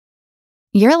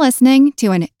You're listening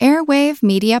to an Airwave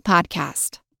Media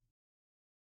Podcast.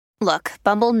 Look,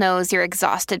 Bumble knows you're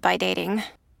exhausted by dating.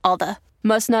 All the,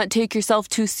 must not take yourself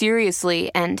too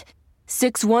seriously, and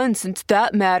 6'1" since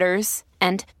that matters,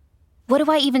 and what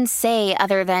do I even say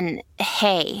other than,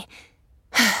 hey?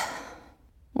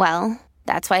 Well,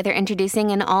 that's why they're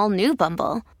introducing an all-new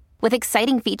Bumble, with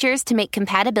exciting features to make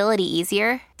compatibility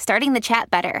easier, starting the chat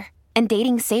better, and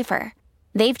dating safer.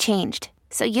 They've changed,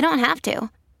 so you don't have to.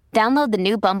 Download the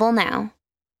new Bumble now.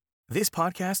 This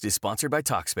podcast is sponsored by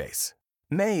Talkspace.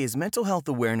 May is Mental Health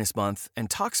Awareness Month, and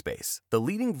Talkspace, the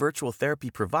leading virtual therapy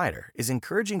provider, is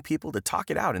encouraging people to talk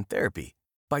it out in therapy.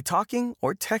 By talking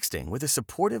or texting with a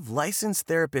supportive, licensed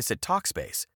therapist at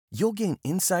Talkspace, you'll gain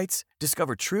insights,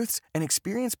 discover truths, and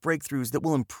experience breakthroughs that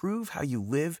will improve how you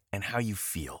live and how you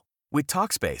feel. With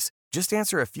Talkspace, just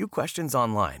answer a few questions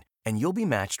online, and you'll be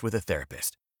matched with a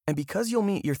therapist. And because you'll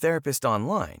meet your therapist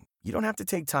online, you don't have to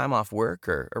take time off work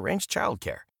or arrange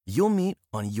childcare. You'll meet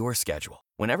on your schedule,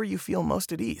 whenever you feel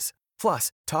most at ease.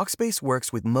 Plus, Talkspace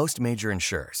works with most major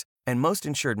insurers, and most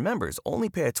insured members only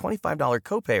pay a $25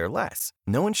 copay or less.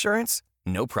 No insurance?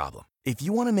 No problem. If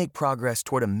you want to make progress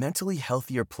toward a mentally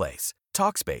healthier place,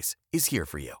 Talkspace is here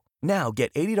for you. Now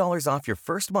get $80 off your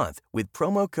first month with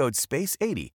promo code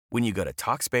SPACE80 when you go to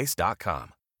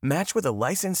Talkspace.com. Match with a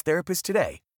licensed therapist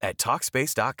today at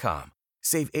Talkspace.com.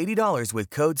 Save $80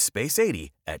 with code SPACE80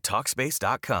 at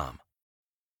Talkspace.com.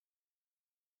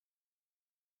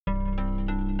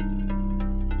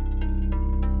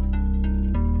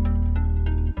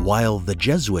 While the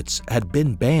Jesuits had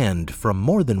been banned from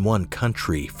more than one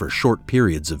country for short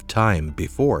periods of time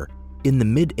before, in the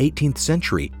mid-18th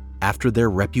century, after their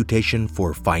reputation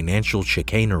for financial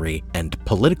chicanery and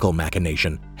political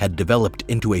machination had developed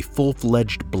into a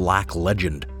full-fledged black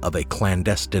legend of a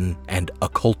clandestine and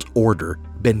occult order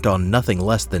bent on nothing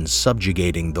less than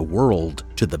subjugating the world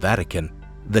to the Vatican,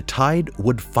 the tide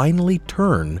would finally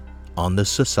turn on the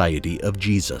Society of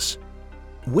Jesus.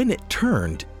 When it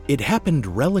turned, it happened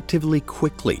relatively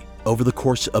quickly over the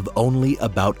course of only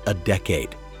about a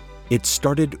decade. It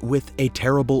started with a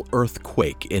terrible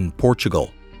earthquake in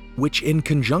Portugal, which in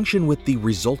conjunction with the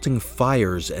resulting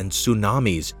fires and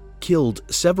tsunamis killed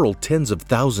several tens of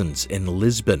thousands in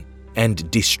Lisbon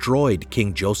and destroyed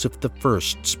King Joseph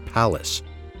I's palace.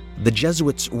 The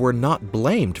Jesuits were not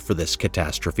blamed for this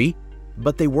catastrophe,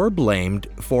 but they were blamed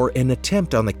for an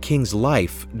attempt on the king's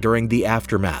life during the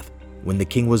aftermath, when the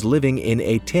king was living in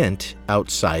a tent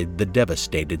outside the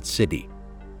devastated city.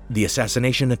 The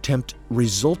assassination attempt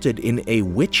resulted in a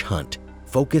witch hunt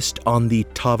focused on the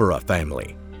Tavera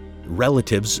family,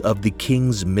 relatives of the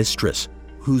king's mistress,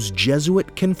 whose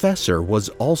Jesuit confessor was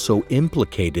also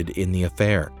implicated in the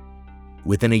affair.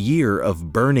 Within a year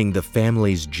of burning the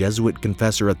family's Jesuit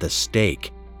confessor at the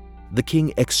stake, the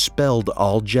king expelled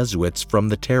all Jesuits from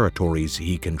the territories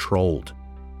he controlled.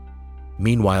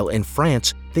 Meanwhile, in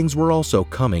France, things were also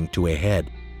coming to a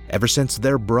head. Ever since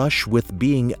their brush with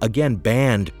being again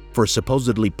banned for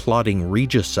supposedly plotting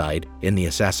regicide in the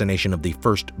assassination of the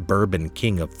first Bourbon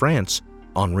king of France,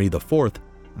 Henri IV,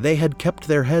 they had kept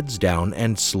their heads down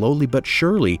and slowly but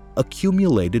surely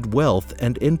accumulated wealth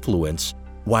and influence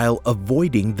while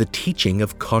avoiding the teaching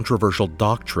of controversial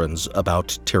doctrines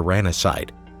about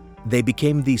tyrannicide. They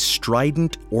became the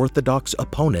strident orthodox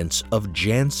opponents of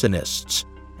Jansenists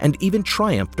and even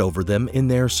triumphed over them in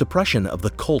their suppression of the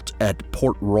cult at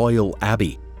Port Royal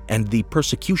Abbey and the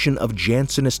persecution of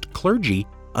Jansenist clergy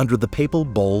under the papal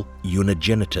bull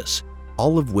Unigenitus,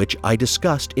 all of which I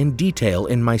discussed in detail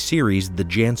in my series The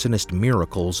Jansenist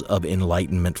Miracles of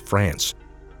Enlightenment France.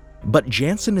 But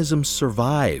Jansenism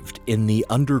survived in the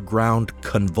underground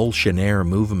convulsionaire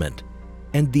movement,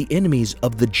 and the enemies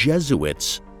of the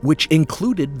Jesuits, which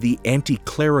included the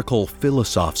anti-clerical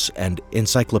philosophes and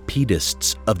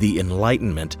encyclopedists of the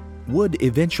Enlightenment, would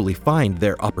eventually find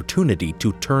their opportunity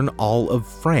to turn all of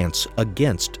France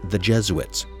against the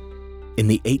Jesuits. In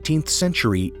the 18th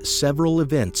century, several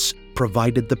events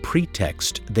provided the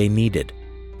pretext they needed.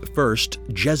 First,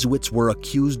 Jesuits were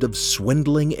accused of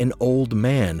swindling an old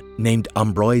man named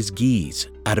Ambroise Guise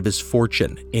out of his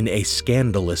fortune in a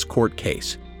scandalous court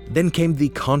case. Then came the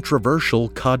controversial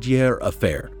Caudière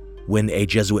affair, when a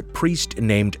Jesuit priest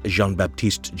named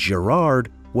Jean-Baptiste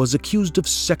Girard was accused of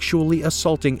sexually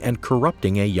assaulting and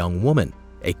corrupting a young woman,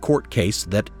 a court case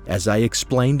that, as I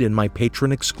explained in my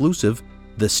patron exclusive,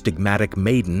 The Stigmatic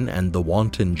Maiden and the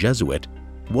Wanton Jesuit,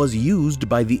 was used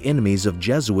by the enemies of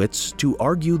Jesuits to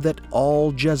argue that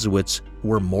all Jesuits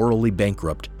were morally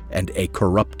bankrupt and a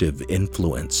corruptive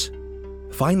influence.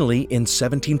 Finally, in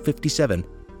 1757,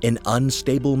 an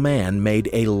unstable man made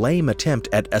a lame attempt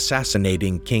at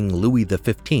assassinating King Louis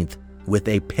XV with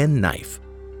a penknife.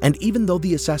 And even though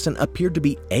the assassin appeared to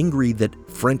be angry that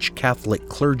French Catholic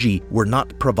clergy were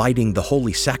not providing the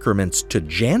holy sacraments to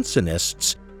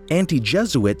Jansenists,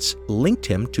 anti-Jesuits linked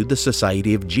him to the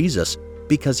Society of Jesus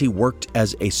because he worked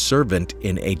as a servant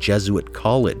in a Jesuit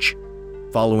college.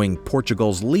 Following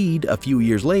Portugal's lead a few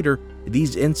years later,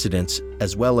 these incidents,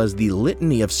 as well as the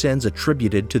litany of sins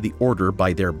attributed to the order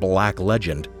by their Black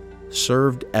Legend,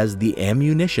 served as the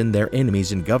ammunition their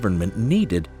enemies in government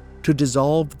needed to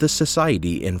dissolve the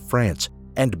society in France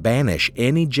and banish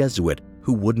any Jesuit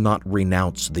who would not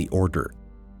renounce the order.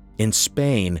 In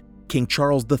Spain, King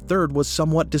Charles III was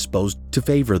somewhat disposed to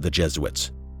favor the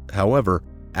Jesuits. However,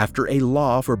 after a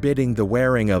law forbidding the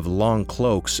wearing of long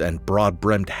cloaks and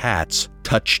broad-brimmed hats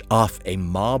touched off a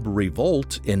mob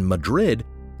revolt in Madrid,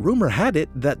 rumor had it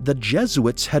that the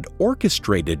Jesuits had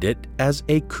orchestrated it as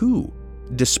a coup,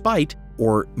 despite,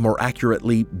 or more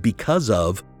accurately because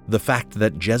of, the fact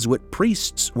that Jesuit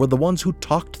priests were the ones who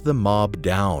talked the mob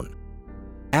down.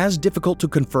 As difficult to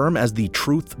confirm as the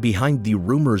truth behind the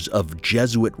rumors of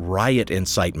Jesuit riot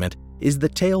incitement is the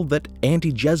tale that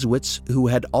anti-Jesuits who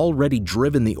had already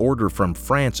driven the order from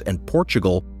France and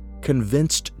Portugal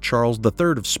convinced Charles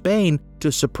III of Spain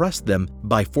to suppress them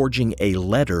by forging a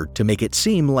letter to make it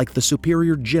seem like the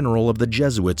superior general of the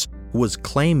Jesuits was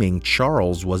claiming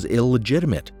Charles was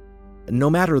illegitimate. No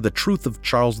matter the truth of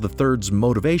Charles III's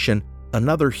motivation,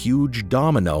 another huge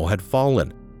domino had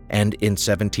fallen, and in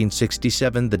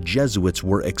 1767 the Jesuits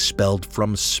were expelled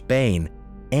from Spain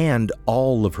and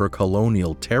all of her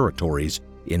colonial territories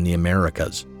in the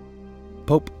Americas.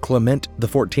 Pope Clement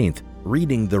XIV,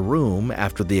 reading the room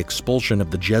after the expulsion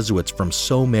of the Jesuits from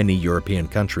so many European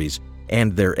countries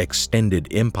and their extended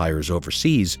empires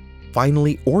overseas,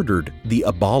 finally ordered the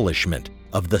abolishment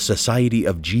of the Society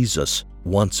of Jesus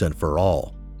once and for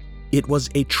all. It was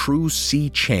a true sea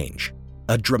change,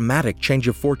 a dramatic change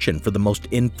of fortune for the most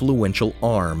influential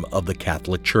arm of the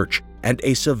Catholic Church, and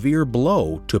a severe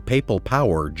blow to papal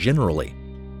power generally.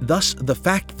 Thus, the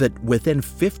fact that within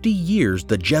 50 years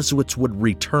the Jesuits would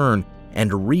return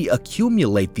and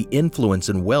reaccumulate the influence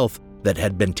and wealth that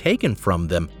had been taken from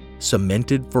them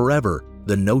cemented forever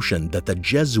the notion that the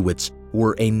Jesuits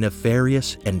were a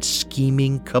nefarious and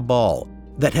scheming cabal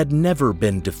that had never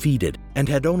been defeated and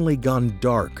had only gone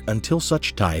dark until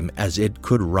such time as it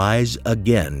could rise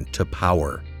again to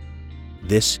power.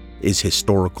 This is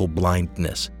Historical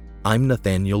Blindness. I'm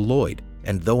Nathaniel Lloyd,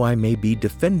 and though I may be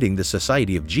defending the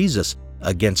Society of Jesus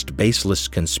against baseless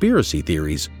conspiracy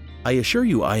theories, I assure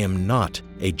you I am not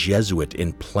a Jesuit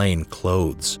in plain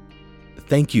clothes.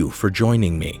 Thank you for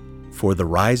joining me for The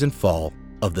Rise and Fall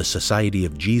of the Society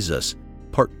of Jesus,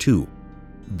 Part 2,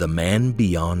 The Man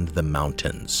Beyond the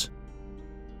Mountains.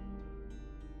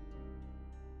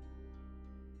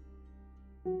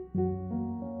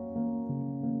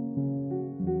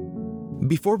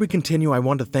 Before we continue, I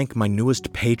want to thank my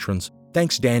newest patrons.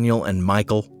 Thanks, Daniel and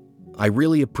Michael. I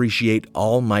really appreciate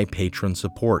all my patron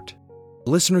support.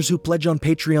 Listeners who pledge on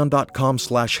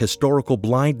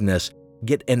patreon.com/historicalblindness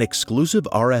get an exclusive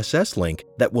RSS link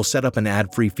that will set up an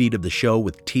ad-free feed of the show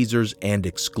with teasers and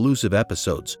exclusive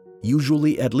episodes,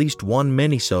 usually at least one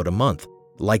minisode a month,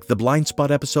 like the Blind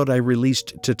Spot episode I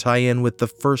released to tie in with the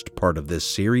first part of this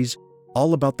series,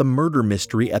 all about the murder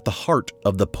mystery at the heart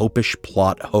of the Popish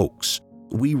plot hoax.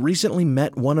 We recently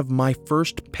met one of my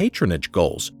first patronage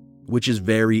goals, which is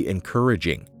very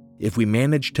encouraging. If we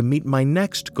manage to meet my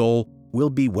next goal, we'll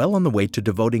be well on the way to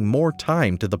devoting more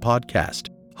time to the podcast,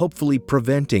 hopefully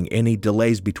preventing any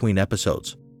delays between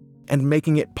episodes, and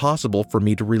making it possible for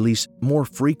me to release more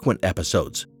frequent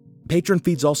episodes. Patron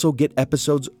feeds also get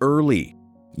episodes early,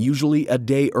 usually a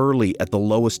day early at the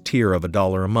lowest tier of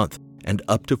 $1 a month, and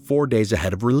up to 4 days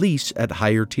ahead of release at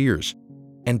higher tiers,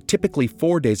 and typically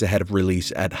 4 days ahead of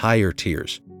release at higher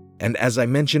tiers. And as I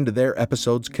mentioned, their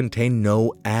episodes contain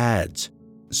no ads.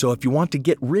 So if you want to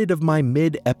get rid of my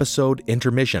mid-episode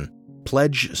intermission,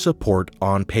 pledge support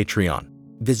on Patreon.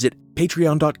 Visit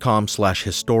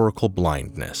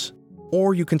patreon.com/historicalblindness.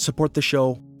 Or you can support the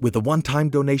show with a one-time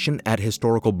donation at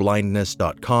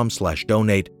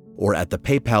historicalblindness.com/donate, or at the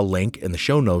PayPal link in the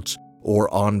show notes,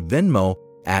 or on Venmo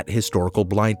at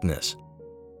historicalblindness.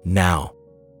 Now,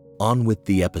 on with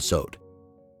the episode.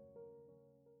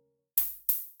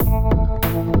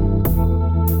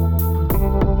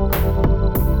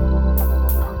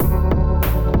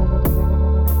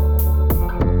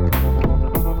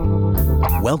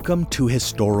 Welcome to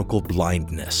Historical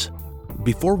Blindness.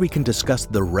 Before we can discuss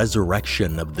the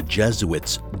resurrection of the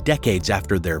Jesuits decades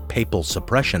after their papal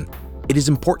suppression, it is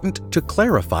important to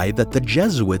clarify that the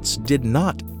Jesuits did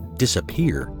not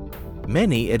disappear.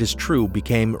 Many, it is true,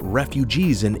 became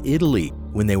refugees in Italy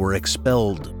when they were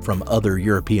expelled from other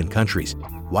European countries,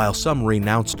 while some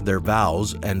renounced their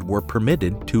vows and were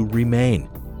permitted to remain.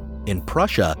 In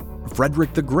Prussia,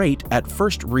 Frederick the Great at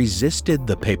first resisted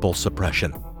the papal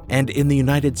suppression, and in the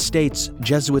United States,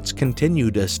 Jesuits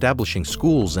continued establishing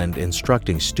schools and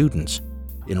instructing students.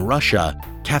 In Russia,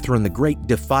 Catherine the Great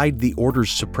defied the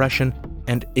order's suppression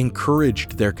and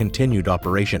encouraged their continued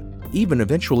operation, even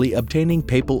eventually obtaining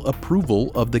papal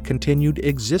approval of the continued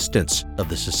existence of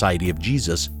the Society of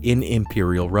Jesus in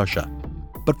Imperial Russia.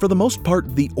 But for the most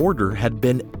part, the order had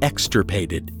been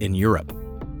extirpated in Europe.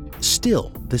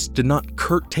 Still, this did not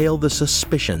curtail the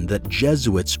suspicion that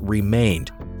Jesuits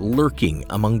remained lurking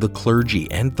among the clergy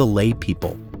and the lay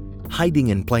people, hiding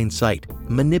in plain sight,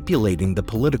 manipulating the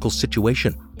political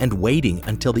situation, and waiting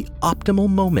until the optimal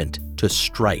moment to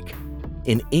strike.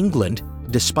 In England,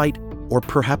 despite or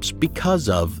perhaps because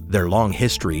of their long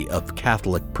history of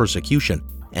Catholic persecution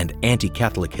and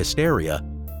anti-Catholic hysteria,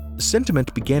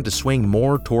 sentiment began to swing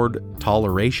more toward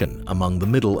toleration among the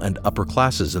middle and upper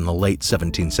classes in the late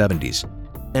 1770s,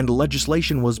 and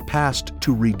legislation was passed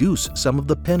to reduce some of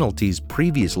the penalties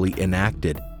previously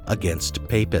enacted against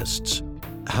papists.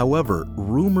 However,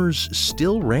 rumors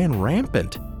still ran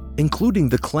rampant, including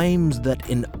the claims that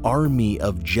an army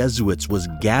of Jesuits was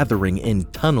gathering in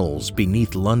tunnels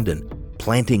beneath London,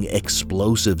 planting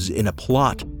explosives in a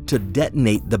plot to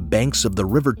detonate the banks of the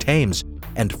River Thames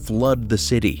and flood the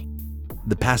city.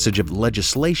 The passage of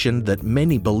legislation that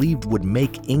many believed would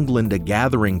make England a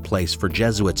gathering place for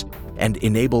Jesuits and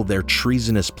enable their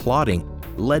treasonous plotting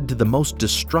led to the most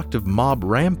destructive mob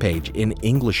rampage in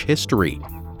English history,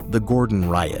 the Gordon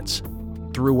Riots.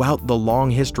 Throughout the long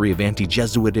history of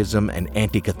anti-Jesuitism and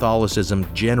anti-Catholicism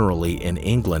generally in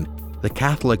England, the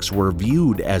Catholics were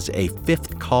viewed as a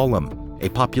fifth column, a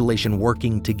population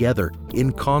working together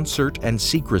in concert and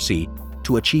secrecy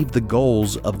to achieve the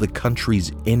goals of the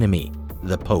country's enemy,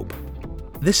 the Pope.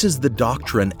 This is the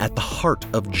doctrine at the heart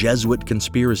of Jesuit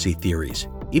conspiracy theories,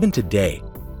 even today.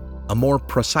 A more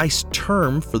precise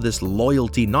term for this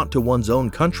loyalty not to one's own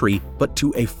country, but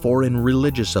to a foreign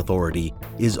religious authority,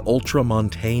 is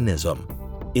ultramontanism.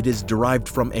 It is derived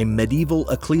from a medieval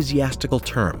ecclesiastical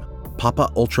term,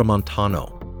 Papa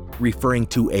Ultramontano, referring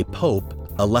to a pope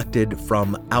elected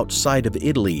from outside of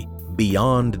Italy,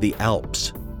 beyond the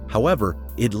Alps. However,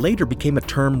 it later became a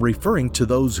term referring to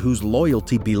those whose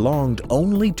loyalty belonged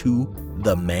only to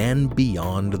the man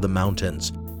beyond the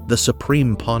mountains, the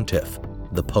supreme pontiff,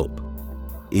 the Pope.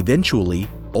 Eventually,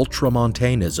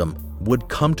 ultramontanism would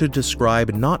come to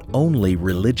describe not only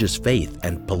religious faith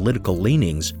and political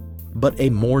leanings, but a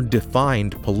more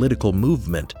defined political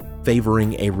movement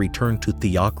favoring a return to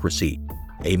theocracy,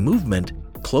 a movement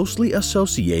closely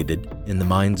associated in the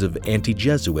minds of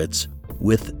anti-Jesuits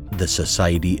with the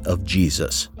Society of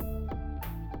Jesus.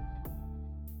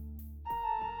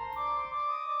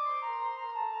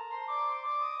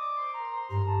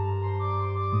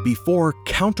 Before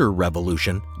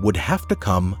counter-revolution would have to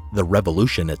come the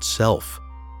revolution itself.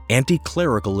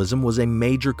 Anti-clericalism was a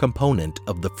major component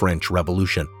of the French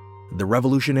Revolution. The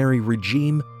revolutionary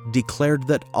regime declared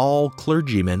that all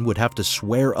clergymen would have to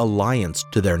swear allegiance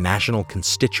to their national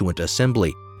constituent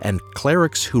assembly, and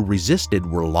clerics who resisted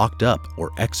were locked up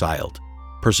or exiled.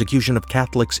 Persecution of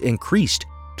Catholics increased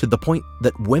to the point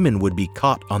that women would be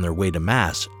caught on their way to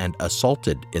Mass and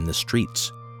assaulted in the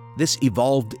streets. This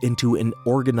evolved into an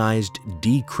organized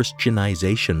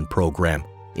de-Christianization program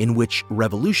in which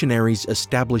revolutionaries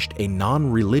established a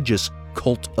non-religious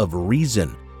cult of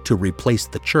reason to replace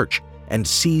the church and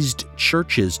seized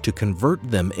churches to convert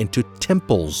them into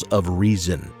temples of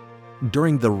reason.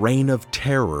 During the Reign of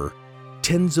Terror,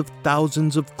 tens of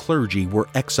thousands of clergy were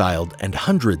exiled and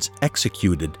hundreds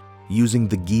executed using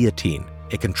the guillotine,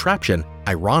 a contraption,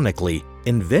 ironically,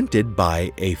 invented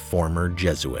by a former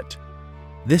Jesuit.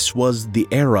 This was the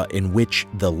era in which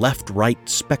the left-right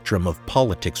spectrum of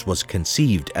politics was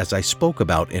conceived, as I spoke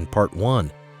about in Part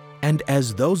 1. And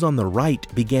as those on the right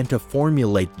began to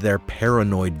formulate their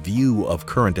paranoid view of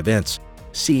current events,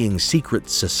 seeing secret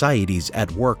societies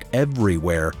at work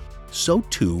everywhere, so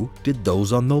too did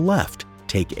those on the left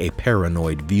take a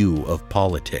paranoid view of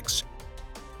politics.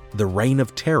 The Reign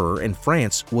of Terror in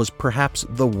France was perhaps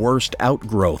the worst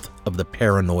outgrowth of the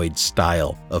paranoid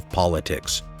style of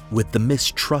politics, with the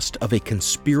mistrust of a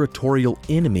conspiratorial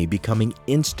enemy becoming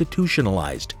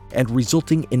institutionalized and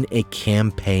resulting in a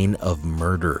campaign of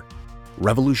murder.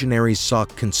 Revolutionaries saw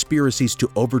conspiracies to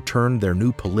overturn their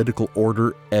new political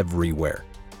order everywhere.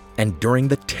 And during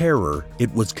the Terror,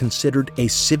 it was considered a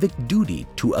civic duty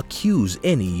to accuse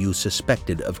any you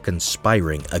suspected of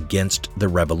conspiring against the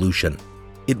revolution.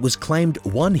 It was claimed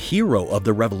one hero of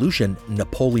the revolution,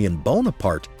 Napoleon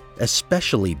Bonaparte,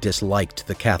 especially disliked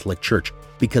the Catholic Church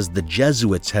because the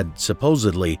Jesuits had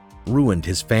supposedly ruined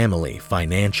his family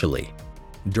financially.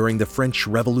 During the French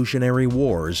Revolutionary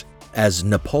Wars, as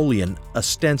Napoleon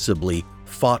ostensibly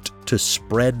fought to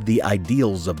spread the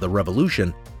ideals of the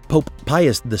revolution, Pope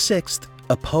Pius VI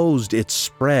opposed its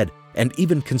spread and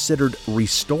even considered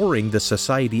restoring the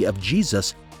Society of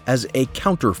Jesus as a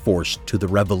counterforce to the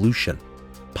revolution.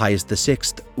 Pius VI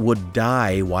would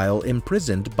die while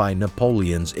imprisoned by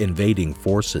Napoleon's invading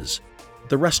forces.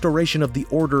 The restoration of the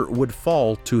order would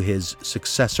fall to his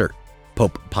successor,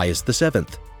 Pope Pius VII,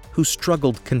 who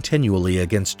struggled continually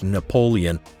against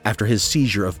Napoleon after his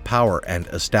seizure of power and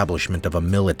establishment of a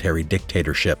military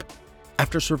dictatorship.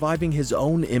 After surviving his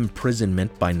own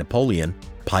imprisonment by Napoleon,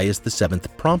 Pius VII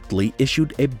promptly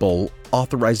issued a bull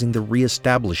authorizing the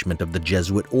re-establishment of the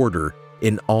Jesuit order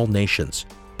in all nations,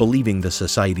 believing the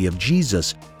Society of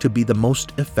Jesus to be the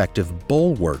most effective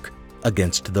bulwark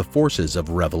against the forces of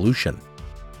revolution.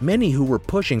 Many who were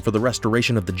pushing for the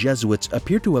restoration of the Jesuits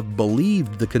appear to have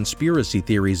believed the conspiracy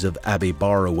theories of Abbé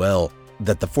Barruel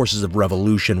that the forces of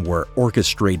revolution were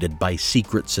orchestrated by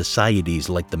secret societies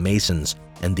like the Masons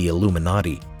and the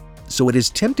Illuminati. So it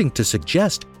is tempting to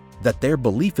suggest that their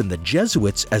belief in the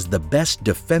Jesuits as the best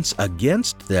defense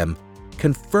against them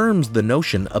confirms the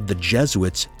notion of the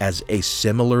Jesuits as a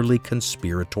similarly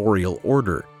conspiratorial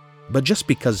order. But just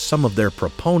because some of their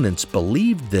proponents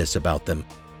believed this about them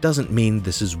doesn't mean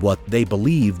this is what they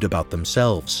believed about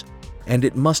themselves. And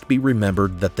it must be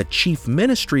remembered that the chief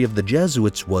ministry of the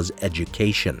Jesuits was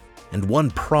education, and one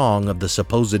prong of the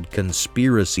supposed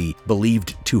conspiracy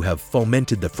believed to have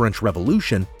fomented the French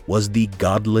Revolution was the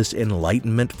godless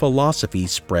Enlightenment philosophy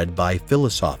spread by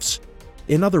philosophers.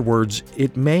 In other words,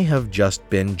 it may have just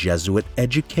been Jesuit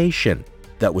education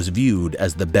that was viewed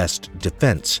as the best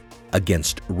defense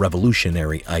against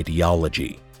revolutionary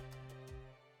ideology.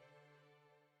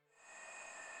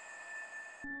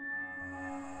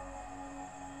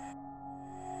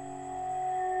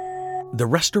 The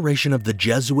restoration of the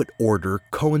Jesuit order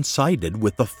coincided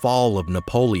with the fall of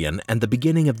Napoleon and the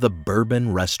beginning of the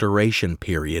Bourbon Restoration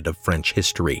period of French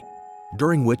history,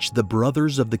 during which the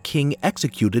brothers of the king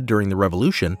executed during the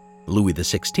Revolution, Louis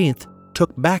XVI,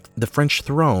 took back the French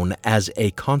throne as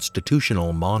a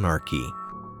constitutional monarchy.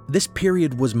 This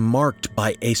period was marked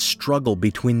by a struggle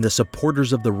between the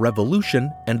supporters of the revolution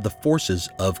and the forces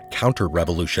of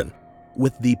counter-revolution,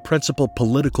 with the principal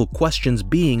political questions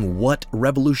being what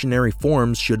revolutionary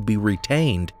forms should be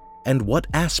retained and what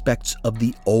aspects of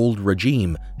the old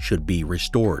regime should be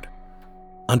restored.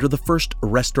 Under the first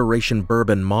Restoration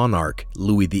Bourbon monarch,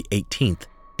 Louis XVIII,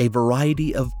 a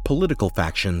variety of political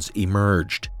factions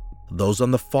emerged. Those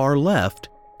on the far left,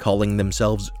 calling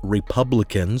themselves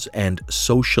Republicans and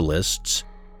Socialists,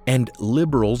 and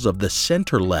liberals of the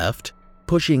center-left,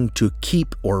 pushing to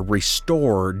keep or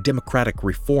restore democratic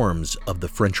reforms of the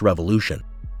French Revolution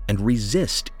and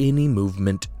resist any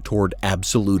movement toward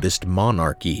absolutist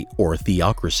monarchy or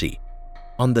theocracy.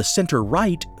 On the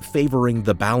center-right, favoring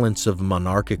the balance of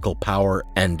monarchical power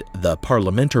and the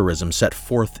parliamentarism set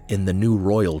forth in the new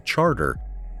royal charter,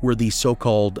 were the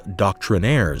so-called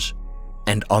doctrinaires,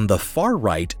 and on the far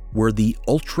right were the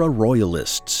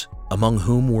ultra-royalists, among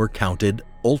whom were counted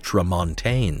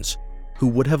ultramontanes, who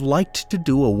would have liked to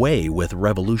do away with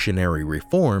revolutionary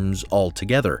reforms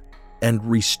altogether and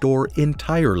restore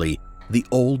entirely the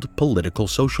old political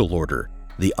social order,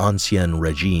 the Ancien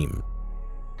Régime.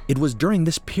 It was during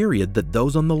this period that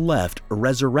those on the left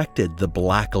resurrected the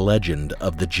black legend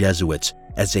of the Jesuits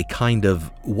as a kind of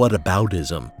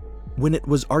whataboutism, when it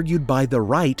was argued by the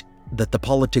right that the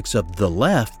politics of the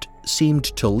left seemed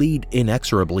to lead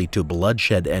inexorably to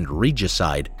bloodshed and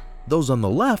regicide. Those on the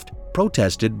left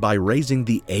protested by raising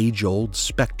the age-old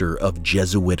specter of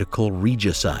Jesuitical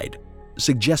regicide,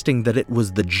 suggesting that it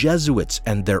was the Jesuits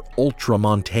and their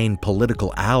ultramontane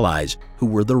political allies who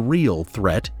were the real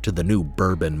threat to the new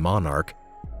Bourbon monarch,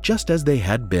 just as they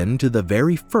had been to the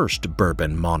very first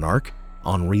Bourbon monarch,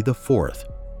 Henri IV.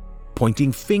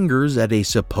 Pointing fingers at a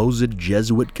supposed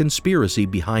Jesuit conspiracy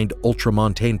behind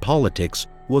ultramontane politics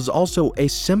was also a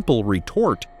simple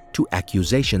retort to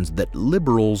accusations that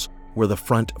liberals were the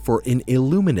front for an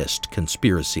Illuminist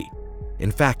conspiracy. In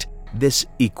fact, this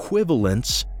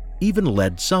equivalence even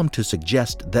led some to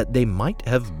suggest that they might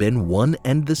have been one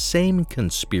and the same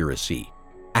conspiracy,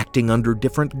 acting under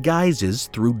different guises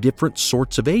through different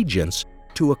sorts of agents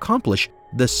to accomplish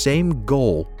the same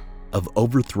goal of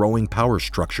overthrowing power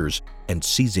structures and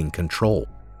seizing control.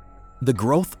 The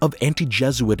growth of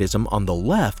anti-Jesuitism on the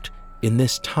left in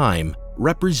this time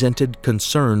represented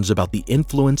concerns about the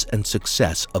influence and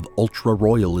success of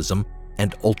ultra-royalism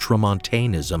and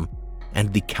ultramontanism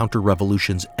and the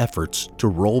counter-revolution's efforts to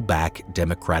roll back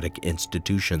democratic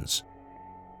institutions.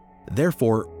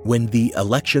 Therefore, when the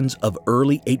elections of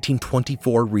early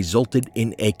 1824 resulted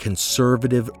in a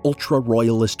conservative,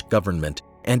 ultra-royalist government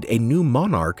and a new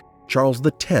monarch, Charles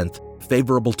X,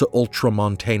 favorable to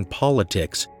ultramontane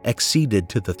politics, acceded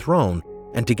to the throne,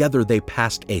 and together they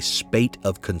passed a spate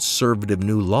of conservative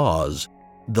new laws,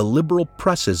 the liberal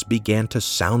presses began to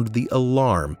sound the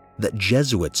alarm that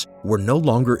Jesuits were no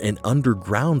longer an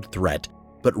underground threat,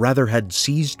 but rather had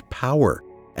seized power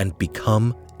and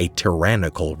become a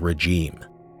tyrannical regime.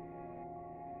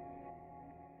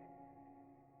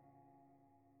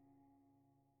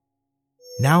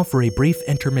 Now for a brief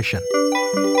intermission.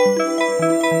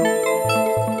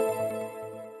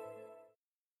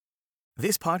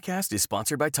 This podcast is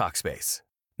sponsored by Talkspace.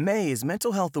 May is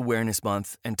Mental Health Awareness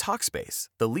Month, and Talkspace,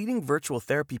 the leading virtual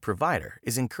therapy provider,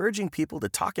 is encouraging people to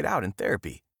talk it out in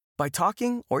therapy. By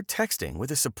talking or texting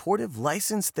with a supportive,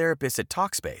 licensed therapist at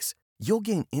Talkspace, you'll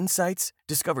gain insights,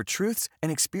 discover truths,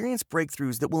 and experience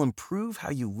breakthroughs that will improve how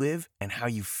you live and how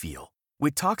you feel.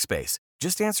 With Talkspace,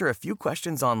 just answer a few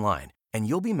questions online, and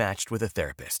you'll be matched with a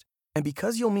therapist. And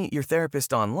because you'll meet your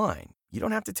therapist online, you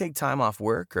don't have to take time off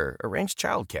work or arrange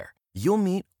childcare. You'll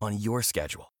meet on your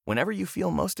schedule, whenever you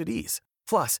feel most at ease.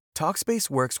 Plus, Talkspace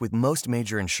works with most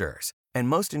major insurers, and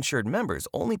most insured members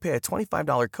only pay a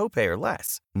 $25 copay or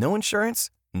less. No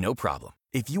insurance? No problem.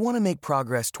 If you want to make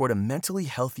progress toward a mentally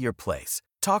healthier place,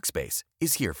 Talkspace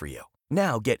is here for you.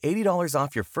 Now get $80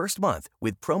 off your first month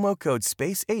with promo code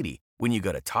SPACE80 when you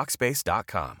go to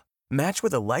Talkspace.com. Match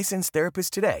with a licensed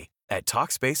therapist today at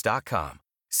Talkspace.com.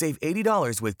 Save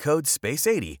 $80 with code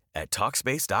SPACE80 at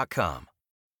Talkspace.com.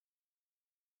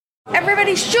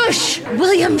 Everybody shush!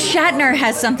 William Shatner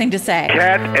has something to say.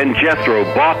 Cat and Jethro,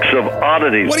 box of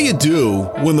oddities. What do you do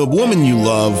when the woman you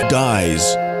love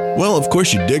dies? Well, of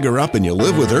course you dig her up and you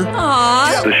live with her.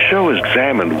 Aww. The show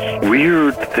examines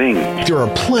weird things. There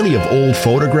are plenty of old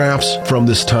photographs from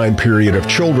this time period of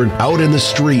children out in the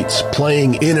streets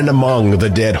playing in and among the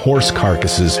dead horse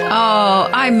carcasses. Oh,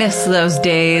 I miss those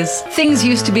days. Things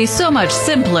used to be so much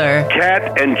simpler.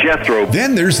 Cat and Jethro.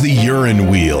 Then there's the urine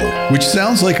wheel, which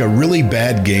sounds like a really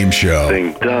bad game show.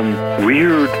 Thing done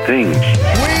weird things.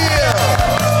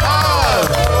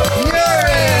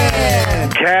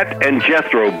 Cat and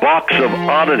Jethro, box of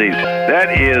oddities.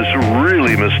 That is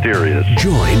really mysterious.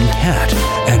 Join Cat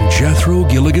and Jethro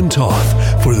Gilligan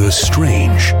Toth for the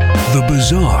strange, the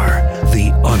bizarre,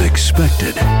 the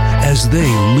unexpected, as they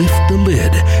lift the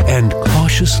lid and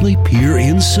cautiously peer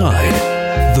inside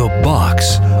the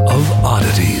Box of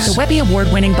Oddities. The Webby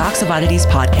Award-winning Box of Oddities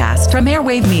podcast from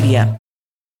Airwave Media.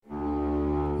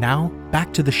 Now,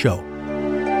 back to the show.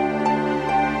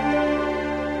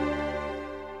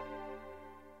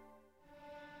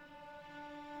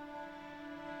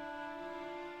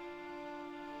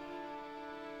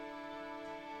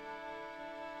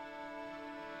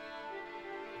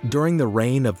 During the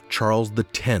reign of Charles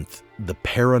X, the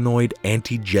paranoid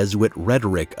anti-Jesuit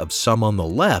rhetoric of some on the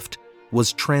left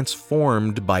was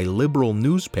transformed by liberal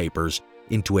newspapers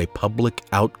into a public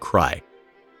outcry.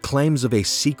 Claims of a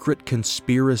secret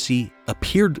conspiracy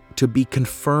appeared to be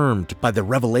confirmed by the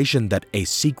revelation that a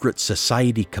secret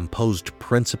society composed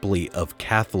principally of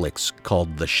Catholics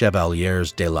called the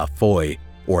Chevaliers de la Foi,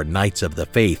 or Knights of the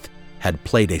Faith, had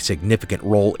played a significant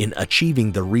role in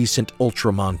achieving the recent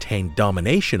ultramontane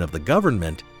domination of the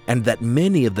government, and that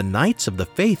many of the Knights of the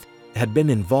Faith had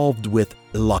been involved with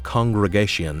La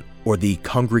Congregation, or the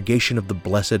Congregation of the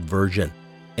Blessed Virgin,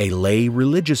 a lay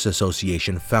religious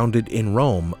association founded in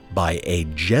Rome by a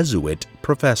Jesuit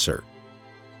professor.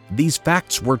 These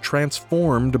facts were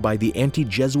transformed by the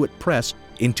anti-Jesuit press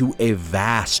into a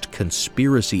vast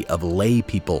conspiracy of lay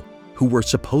people who were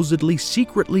supposedly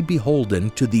secretly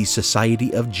beholden to the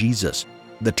Society of Jesus.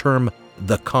 The term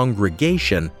 "the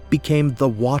Congregation" became the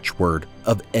watchword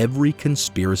of every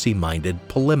conspiracy-minded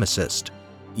polemicist,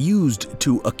 used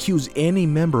to accuse any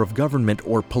member of government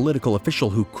or political official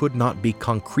who could not be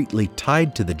concretely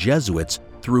tied to the Jesuits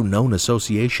through known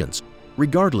associations,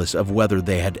 regardless of whether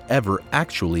they had ever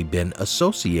actually been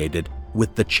associated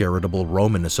with the charitable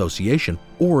Roman Association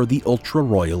or the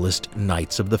ultra-royalist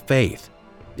Knights of the Faith.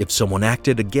 If someone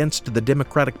acted against the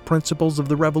democratic principles of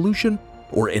the revolution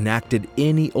or enacted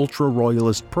any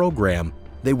ultra-royalist program,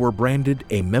 they were branded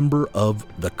a member of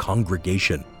the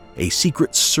Congregation, a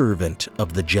secret servant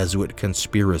of the Jesuit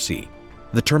conspiracy.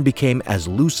 The term became as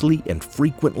loosely and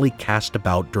frequently cast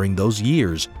about during those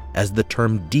years as the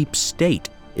term deep state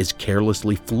is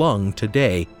carelessly flung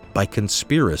today by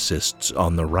conspiracists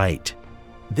on the right.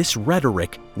 This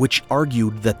rhetoric, which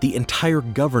argued that the entire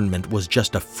government was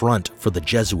just a front for the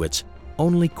Jesuits,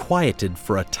 only quieted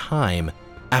for a time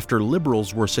after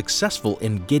liberals were successful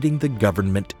in getting the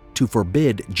government to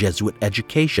forbid Jesuit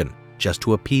education just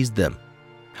to appease them.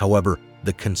 However,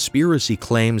 the conspiracy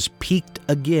claims peaked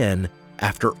again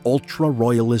after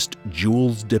ultra-royalist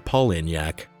Jules de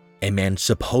Polignac, a man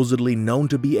supposedly known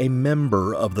to be a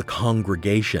member of the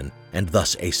congregation and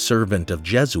thus a servant of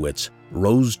Jesuits,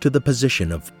 rose to the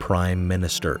position of prime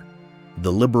minister.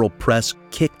 The liberal press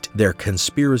kicked their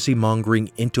conspiracy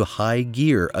mongering into high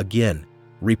gear again,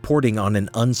 reporting on an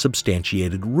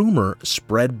unsubstantiated rumor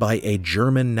spread by a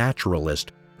German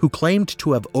naturalist who claimed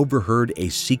to have overheard a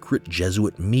secret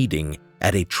Jesuit meeting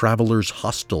at a traveler's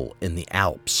hostel in the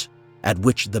Alps, at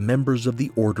which the members of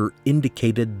the order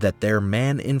indicated that their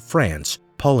man in France,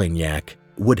 Polignac,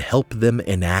 would help them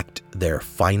enact their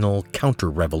final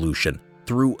counter-revolution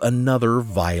through another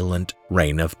violent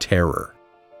reign of terror.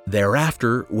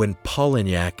 Thereafter, when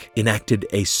Polignac enacted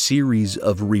a series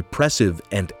of repressive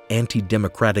and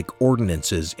anti-democratic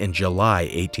ordinances in July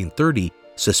 1830,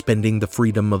 suspending the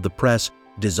freedom of the press,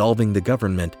 dissolving the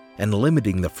government, and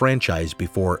limiting the franchise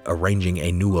before arranging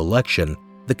a new election,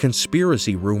 the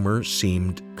conspiracy rumor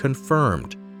seemed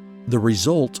confirmed. The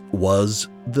result was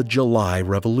the July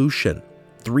Revolution,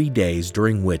 3 days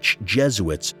during which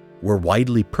Jesuits were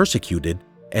widely persecuted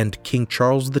and King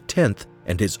Charles X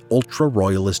and his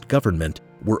ultra-royalist government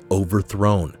were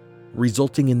overthrown,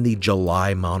 resulting in the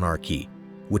July Monarchy,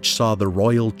 which saw the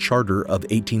Royal Charter of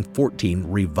 1814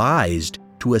 revised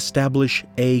to establish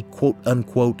a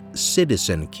quote-unquote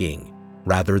citizen king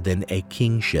rather than a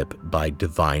kingship by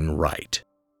divine right.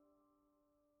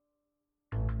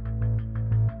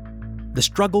 The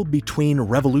struggle between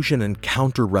revolution and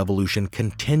counter-revolution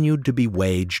continued to be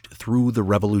waged through the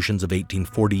revolutions of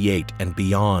 1848 and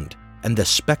beyond, and the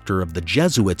specter of the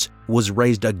Jesuits was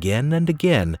raised again and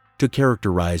again to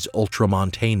characterize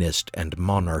ultramontanist and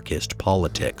monarchist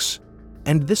politics.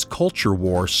 And this culture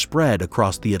war spread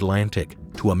across the Atlantic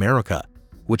to America,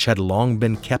 which had long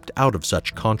been kept out of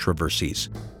such controversies.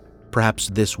 Perhaps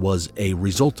this was a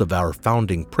result of our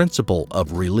founding principle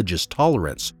of religious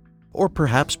tolerance, or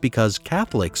perhaps because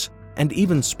Catholics, and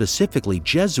even specifically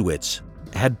Jesuits,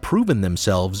 had proven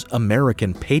themselves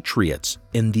American patriots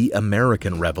in the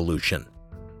American Revolution.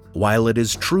 While it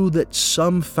is true that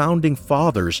some founding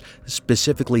fathers,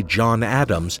 specifically John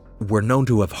Adams, were known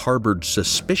to have harbored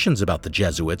suspicions about the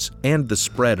Jesuits and the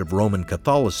spread of Roman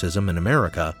Catholicism in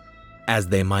America, as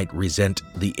they might resent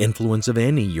the influence of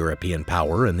any European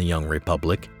power in the young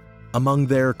republic, among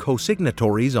their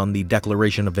co-signatories on the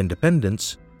Declaration of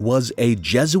Independence was a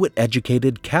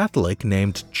Jesuit-educated Catholic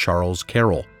named Charles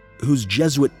Carroll, whose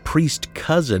Jesuit priest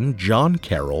cousin, John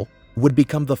Carroll, would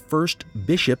become the first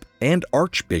bishop and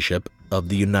archbishop of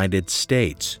the United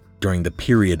States during the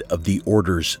period of the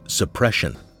order's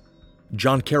suppression.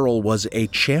 John Carroll was a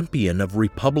champion of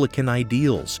Republican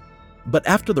ideals, but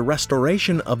after the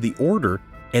restoration of the order,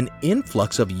 an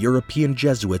influx of European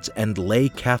Jesuits and lay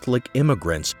Catholic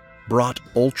immigrants brought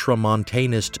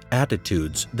ultramontanist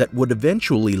attitudes that would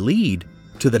eventually lead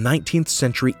to the 19th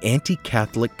century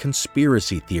anti-Catholic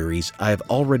conspiracy theories I have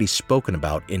already spoken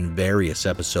about in various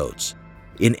episodes.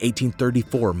 In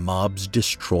 1834, mobs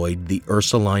destroyed the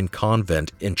Ursuline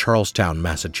Convent in Charlestown,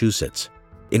 Massachusetts.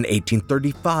 In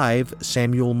 1835,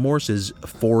 Samuel Morse's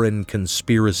Foreign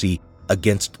Conspiracy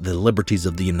Against the Liberties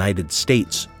of the United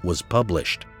States was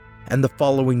published, and the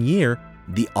following year,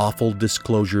 The Awful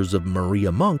Disclosures of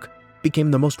Maria Monk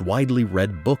became the most widely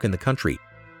read book in the country,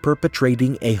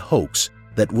 perpetrating a hoax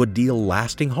that would deal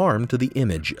lasting harm to the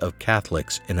image of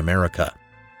Catholics in America.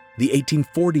 The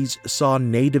 1840s saw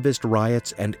nativist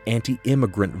riots and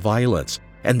anti-immigrant violence,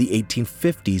 and the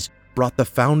 1850s brought the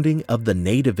founding of the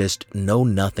nativist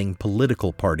Know-Nothing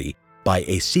political party by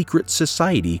a secret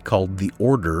society called the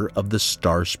Order of the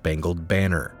Star-Spangled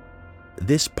Banner.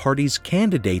 This party's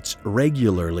candidates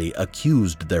regularly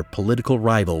accused their political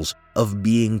rivals of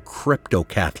being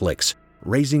crypto-Catholics,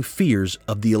 raising fears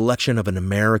of the election of an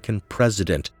American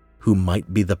president who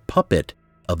might be the puppet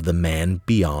of the man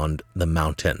beyond the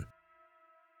mountain.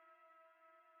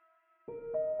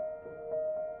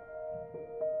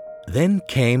 Then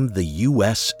came the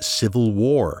U.S. Civil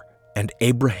War and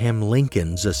Abraham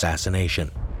Lincoln's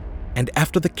assassination. And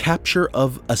after the capture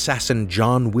of assassin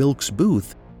John Wilkes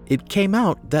Booth, it came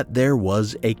out that there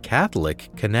was a Catholic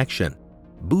connection.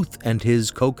 Booth and his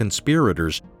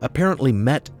co-conspirators apparently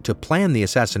met to plan the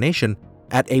assassination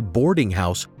at a boarding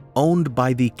house owned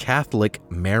by the Catholic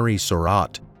Mary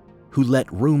Surratt, who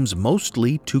let rooms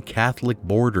mostly to Catholic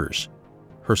boarders.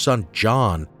 Her son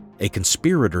John a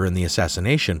conspirator in the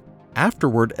assassination,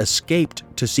 afterward escaped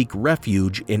to seek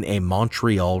refuge in a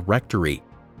Montreal rectory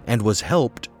and was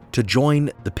helped to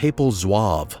join the Papal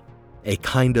Zouaves, a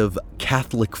kind of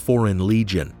Catholic Foreign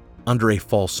Legion, under a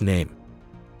false name.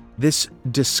 This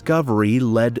discovery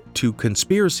led to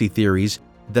conspiracy theories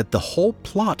that the whole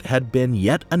plot had been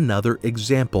yet another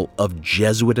example of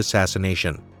Jesuit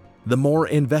assassination. The more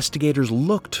investigators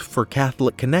looked for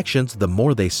Catholic connections, the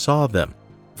more they saw them,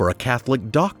 for a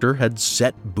Catholic doctor had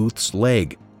set Booth's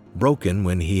leg, broken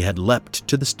when he had leapt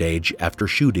to the stage after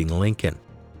shooting Lincoln,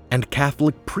 and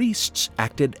Catholic priests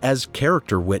acted as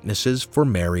character witnesses for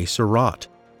Mary Surratt.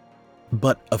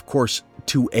 But, of course,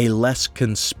 to a less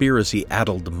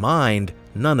conspiracy-addled mind,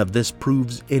 none of this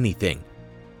proves anything.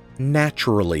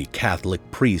 Naturally, Catholic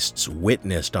priests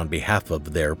witnessed on behalf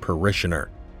of their parishioner.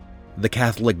 The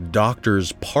Catholic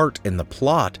doctor's part in the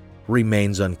plot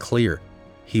remains unclear.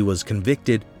 He was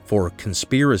convicted for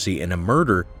conspiracy in a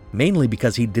murder mainly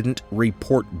because he didn't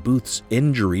report Booth's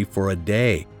injury for a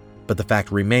day. But the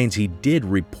fact remains he did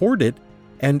report it,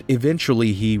 and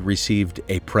eventually he received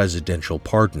a presidential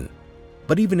pardon.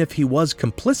 But even if he was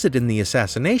complicit in the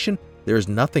assassination, there is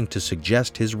nothing to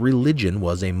suggest his religion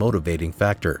was a motivating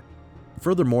factor.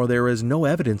 Furthermore, there is no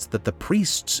evidence that the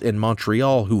priests in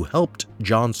Montreal who helped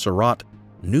John Surratt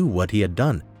knew what he had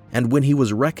done, and when he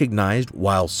was recognized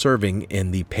while serving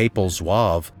in the Papal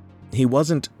Zouaves, he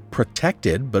wasn't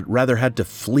protected, but rather had to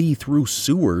flee through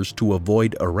sewers to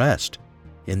avoid arrest.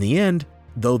 In the end,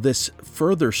 though this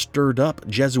further stirred up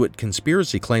Jesuit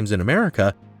conspiracy claims in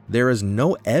America, there is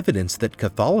no evidence that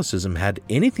Catholicism had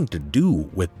anything to do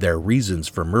with their reasons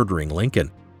for murdering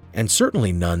Lincoln, and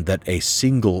certainly none that a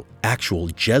single actual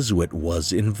Jesuit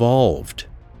was involved.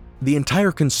 The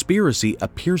entire conspiracy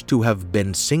appears to have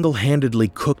been single-handedly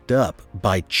cooked up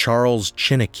by Charles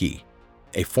Chinnicky,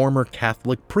 a former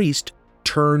Catholic priest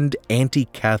turned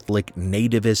anti-Catholic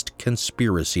nativist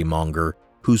conspiracy monger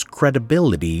whose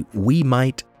credibility we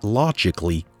might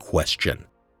logically question.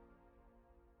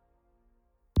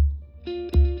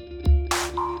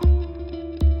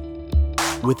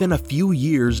 Within a few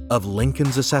years of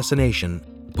Lincoln's assassination,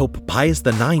 Pope Pius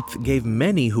IX gave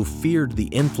many who feared the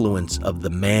influence of the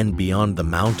man beyond the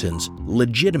mountains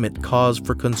legitimate cause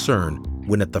for concern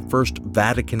when at the First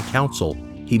Vatican Council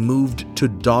he moved to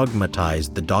dogmatize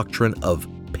the doctrine of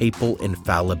papal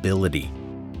infallibility.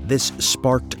 This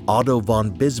sparked Otto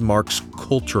von Bismarck's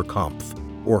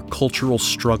Kulturkampf, or cultural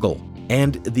struggle,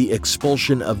 and the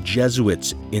expulsion of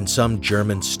Jesuits in some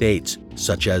German states,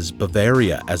 such as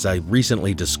Bavaria, as I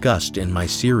recently discussed in my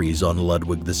series on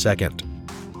Ludwig II.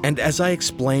 And as I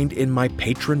explained in my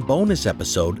patron bonus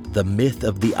episode, The Myth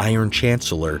of the Iron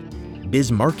Chancellor,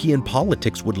 Bismarckian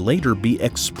politics would later be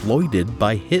exploited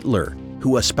by Hitler,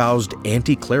 who espoused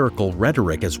anti-clerical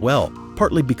rhetoric as well,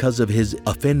 partly because of his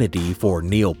affinity for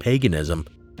neo-paganism,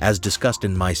 as discussed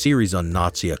in my series on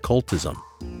Nazi occultism.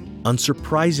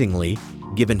 Unsurprisingly,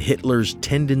 given Hitler's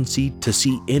tendency to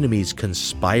see enemies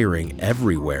conspiring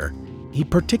everywhere, he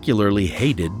particularly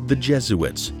hated the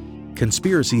Jesuits.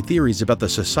 Conspiracy theories about the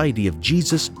Society of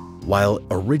Jesus, while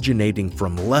originating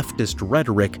from leftist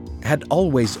rhetoric, had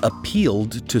always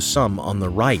appealed to some on the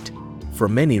right. For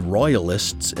many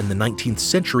royalists in the 19th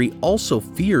century also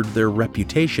feared their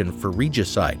reputation for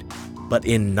regicide, but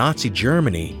in Nazi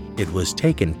Germany, it was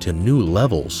taken to new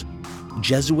levels.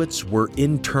 Jesuits were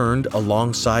interned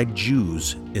alongside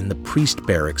Jews in the priest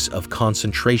barracks of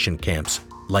concentration camps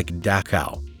like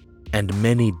Dachau, and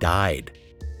many died.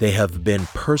 They have been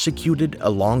persecuted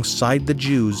alongside the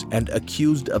Jews and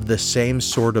accused of the same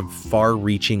sort of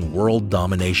far-reaching world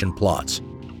domination plots.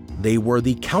 They were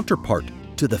the counterpart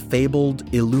to the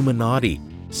fabled Illuminati,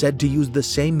 said to use the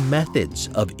same methods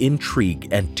of intrigue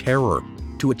and terror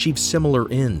to achieve similar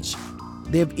ends.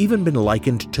 They have even been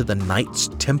likened to the Knights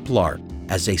Templar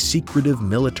as a secretive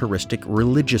militaristic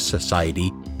religious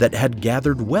society that had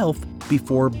gathered wealth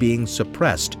before being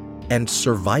suppressed and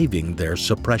surviving their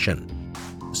suppression.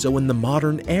 So in the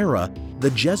modern era,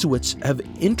 the Jesuits have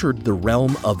entered the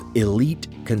realm of elite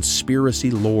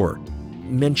conspiracy lore,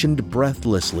 mentioned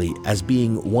breathlessly as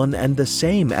being one and the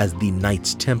same as the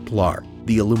Knights Templar,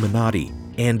 the Illuminati,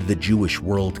 and the Jewish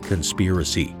World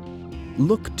Conspiracy.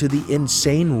 Look to the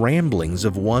insane ramblings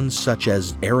of one such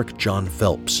as Eric John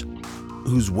Phelps,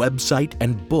 whose website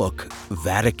and book,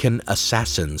 Vatican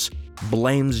Assassins,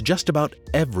 blames just about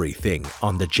everything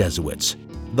on the Jesuits.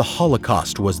 The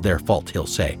Holocaust was their fault, he'll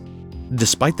say,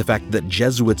 despite the fact that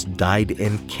Jesuits died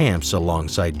in camps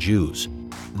alongside Jews.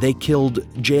 They killed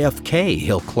JFK,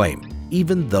 he'll claim,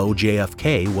 even though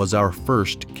JFK was our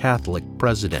first Catholic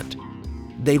president.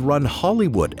 They run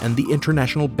Hollywood and the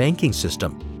international banking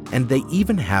system, and they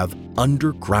even have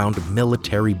underground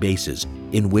military bases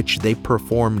in which they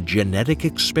perform genetic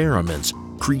experiments,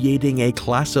 creating a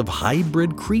class of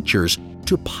hybrid creatures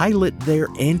to pilot their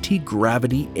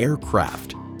anti-gravity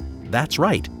aircraft. That's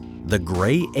right, the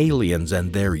gray aliens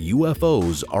and their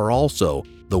UFOs are also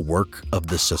the work of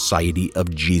the Society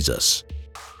of Jesus.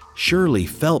 Surely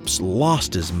Phelps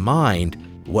lost his mind,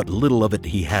 what little of it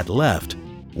he had left,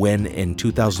 when in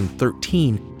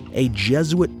 2013 a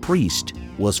Jesuit priest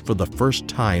was for the first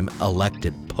time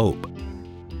elected pope.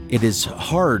 It is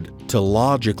hard to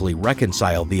logically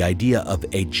reconcile the idea of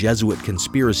a Jesuit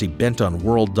conspiracy bent on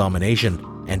world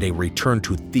domination and a return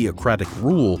to theocratic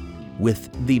rule with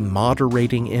the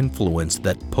moderating influence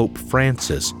that Pope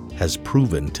Francis has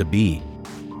proven to be,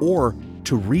 or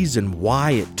to reason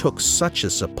why it took such a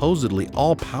supposedly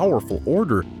all-powerful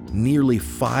order nearly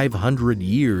 500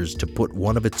 years to put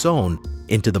one of its own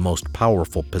into the most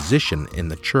powerful position in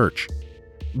the church.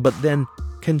 But then,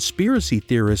 conspiracy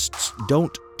theorists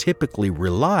don't typically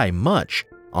rely much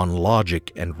on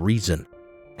logic and reason,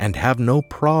 and have no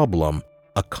problem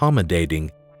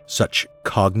accommodating such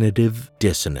cognitive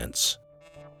dissonance.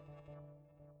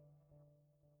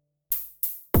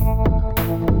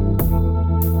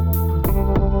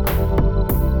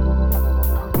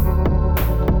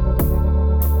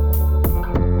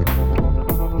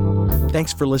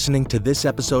 Thanks for listening to this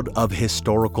episode of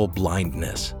Historical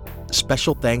Blindness.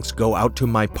 Special thanks go out to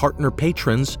my partner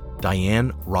patrons,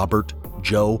 Diane, Robert,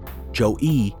 Joe,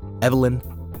 Joe-E, Evelyn,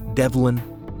 Devlin,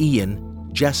 Ian,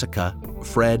 Jessica,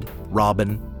 Fred,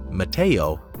 Robin,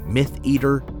 Mateo, Myth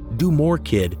Eater, Do More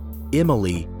Kid,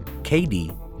 Emily,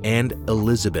 Katie, and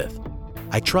Elizabeth.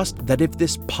 I trust that if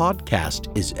this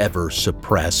podcast is ever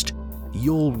suppressed,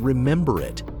 you'll remember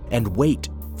it and wait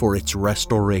for its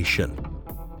restoration.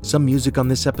 Some music on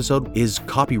this episode is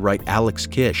copyright Alex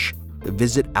Kish.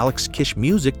 Visit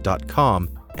alexkishmusic.com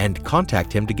and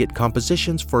contact him to get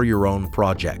compositions for your own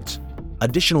projects.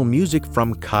 Additional music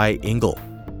from Kai Engel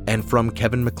and from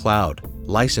Kevin MacLeod,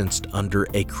 licensed under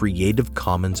a Creative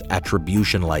Commons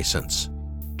Attribution license.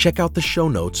 Check out the show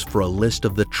notes for a list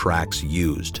of the tracks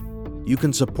used. You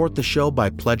can support the show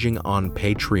by pledging on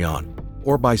Patreon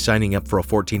or by signing up for a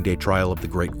 14-day trial of the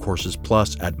Great Courses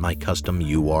Plus at my custom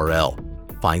URL.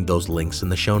 Find those links in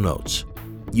the show notes.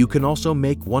 You can also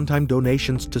make one-time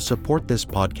donations to support this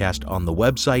podcast on the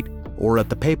website or at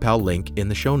the PayPal link in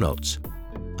the show notes.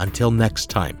 Until next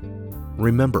time,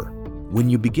 remember, when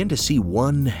you begin to see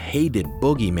one hated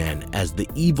boogeyman as the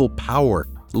evil power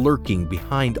lurking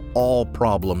behind all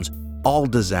problems, all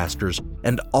disasters,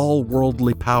 and all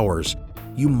worldly powers,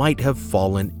 you might have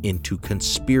fallen into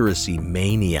conspiracy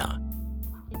mania.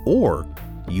 Or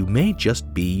you may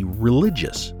just be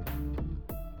religious.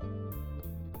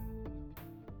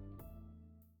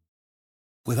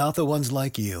 Without the ones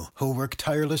like you, who work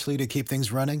tirelessly to keep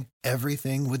things running,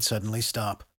 everything would suddenly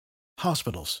stop.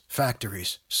 Hospitals,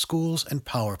 factories, schools, and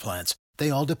power plants, they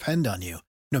all depend on you.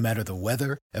 No matter the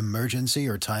weather, emergency,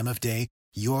 or time of day,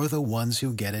 you're the ones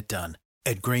who get it done.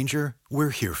 At Grainger,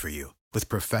 we're here for you with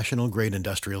professional-grade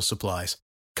industrial supplies.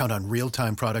 Count on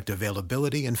real-time product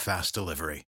availability and fast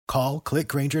delivery. Call, click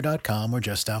Grainger.com, or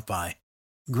just stop by.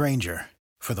 Grainger,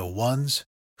 for the ones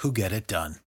who get it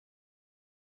done.